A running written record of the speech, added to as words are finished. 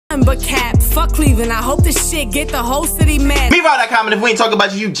nothing but cap. Fuck Cleveland, I hope this shit get the whole city mad. Leave out that comment if we ain't talking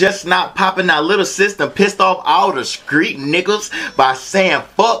about you just not popping. Now Little Sis done pissed off all the street niggas by saying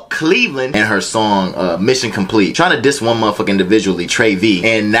fuck Cleveland in her song Mission Complete. Trying to diss one motherfucker individually, Trey V.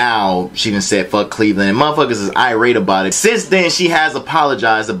 And now she done said fuck Cleveland and motherfuckers is irate about it. Since then she has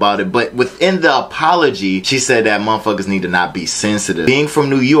apologized about it, but within the apology she said that motherfuckers need to not be sensitive. Being from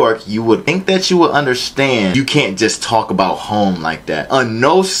New York, you would think that you would understand you can't just talk about home like that. On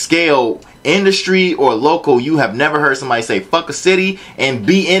no scale, industry or local, you have never heard somebody say fuck a city and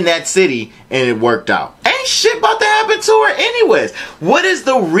be in that city and it worked out. Ain't shit about to happen to her anyways. What is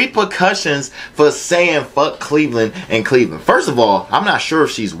the repercussions for saying fuck Cleveland and Cleveland? First of all, I'm not sure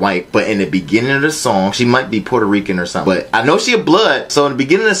if she's white, but in the beginning of the song she might be Puerto Rican or something, but I know she a blood. So in the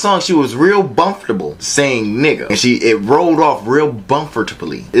beginning of the song she was real comfortable saying nigga, and it rolled off real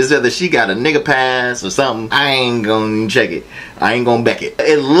comfortably. It's either she got a nigga pass or something. I ain't gonna check it. I ain't gonna back it.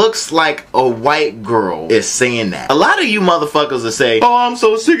 It looks like a white girl is saying that. A lot of you motherfuckers will say, oh, I'm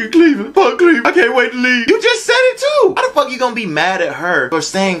so sick of Cleveland. Fuck Cleveland. I can't wait to leave. You just said it too. How the fuck you gonna be mad at her for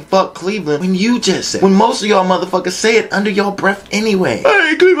saying fuck Cleveland when you just said it? When most of y'all motherfuckers say it under your breath anyway.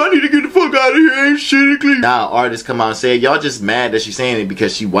 Hey Cleveland, I need to get the fuck out of here. Ain't shit in Cleveland. Now artists come out and say y'all just mad that she's saying it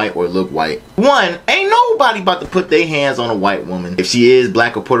because she white or look white. One, ain't nobody about to put their hands on a white woman. If she is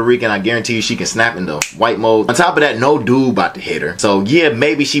black or Puerto Rican, I guarantee you she can snap in the white mode. On top of that, no dude about to hit her. So yeah,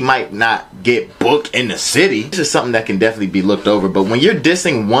 maybe she might not get booked in the city. This is something that can definitely be looked over. But when you're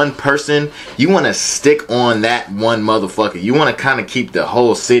dissing one person, you want to stick on that one motherfucker. You want to kind of keep the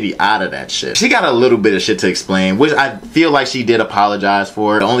whole city out of that shit. She got a little bit of shit to explain, which I feel like she did apologize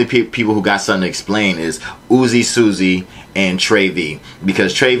for. The only people who got something to explain is Uzi Susie and Trey V.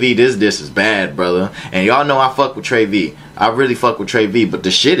 Because Trey V, this is bad, brother. And y'all know I fuck with Trey V. I really fuck with Trey V, but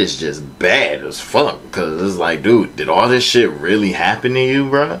the shit is just bad as fuck. Because it's like, dude, did all this shit really happen to you,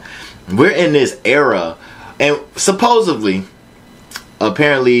 bro? We're in this era, and supposedly,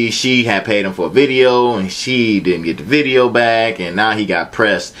 apparently she had paid him for a video and she didn't get the video back, and now he got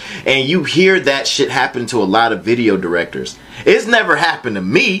pressed. And you hear that shit happen to a lot of video directors. It's never happened to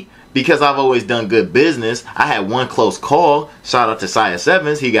me because I've always done good business. I had one close call. Shout out to Sias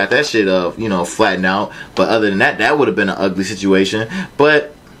Evans. He got that shit flattened out. But other than that, that would have been an ugly situation.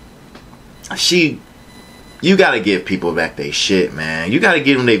 But you gotta give people back their shit, man. You gotta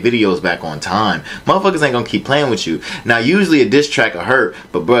give them their videos back on time. Motherfuckers ain't gonna keep playing with you. Now, usually a diss track will hurt,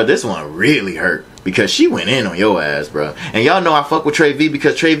 but bro, this one really hurt because she went in on your ass, bro. And y'all know I fuck with Trey V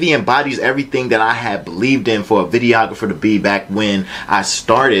because Trey V embodies everything that I had believed in for a videographer to be back when I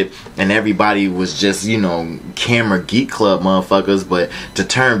started, and everybody was just, camera geek club motherfuckers. But to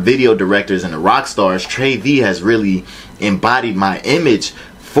turn video directors into rock stars, Trey V has really embodied my image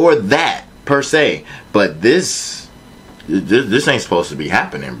for that. Per se, but this ain't supposed to be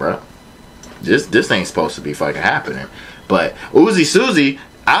happening, bro. This ain't supposed to be fucking happening. But Uzi Susie,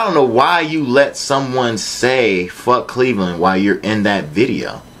 I don't know why you let someone say fuck Cleveland while you're in that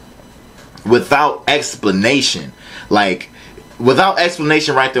video without explanation. Like, without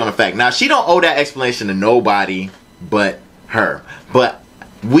explanation right there on the fact. Now, she don't owe that explanation to nobody but her. But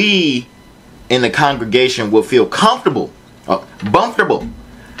we in the congregation will feel comfortable,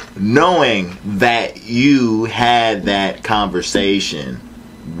 knowing that you had that conversation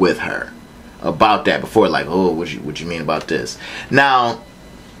with her about that before. Like, oh, what you mean about this? Now,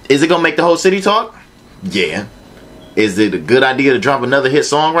 is it gonna make the whole city talk? Yeah. Is it a good idea to drop another hit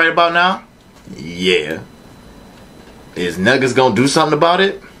song right about now? Yeah. Is Nuggets gonna do something about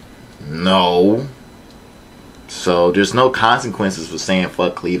it? No. So there's no consequences for saying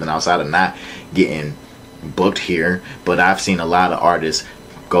fuck Cleveland outside of not getting booked here. But I've seen a lot of artists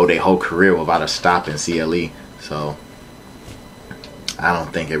go their whole career without a stop in CLE. So I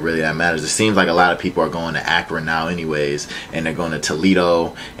don't think it really that matters. It seems like a lot of people are going to Akron now anyways, and they're going to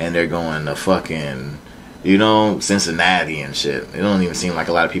Toledo, and they're going to fucking, Cincinnati and shit. It don't even seem like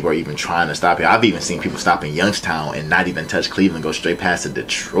a lot of people are even trying to stop here. I've even seen people stop in Youngstown and not even touch Cleveland, go straight past to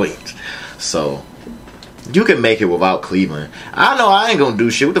Detroit. So you can make it without Cleveland. I know I ain't gonna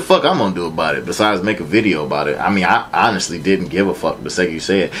do shit. What the fuck I'm gonna do about it besides make a video about it? I mean, I honestly didn't give a fuck the second you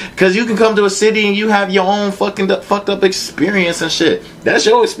say it. Because you can come to a city and you have your own fucked up experience and shit. That's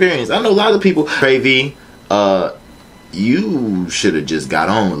your experience. I know a lot of people. Trey V, you should have just got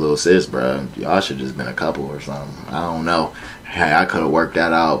on with Lul Sis, bro. Y'all should have just been a couple or something. I don't know. Hey, I could have worked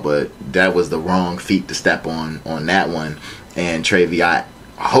that out, but that was the wrong feet to step on that one. And Trey V, I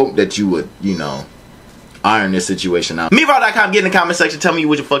hope that you would, iron this situation out. Meatball.com, get in the comment section, tell me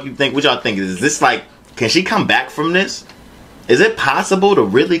what the fuck you think. What y'all think? Is this like, can she come back from this? Is it possible to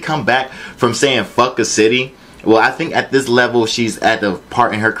really come back from saying fuck a city Well, I think at this level, she's at the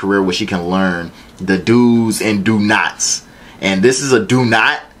part in her career where she can learn the do's and do nots. And this is a do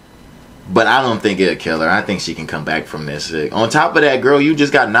not, but I don't think it'll kill her. I think she can come back from this shit. On top of that, girl, you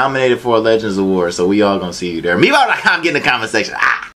just got nominated for a Legends Award, so we all gonna see you there. Me.com, get in the comment section. Ah!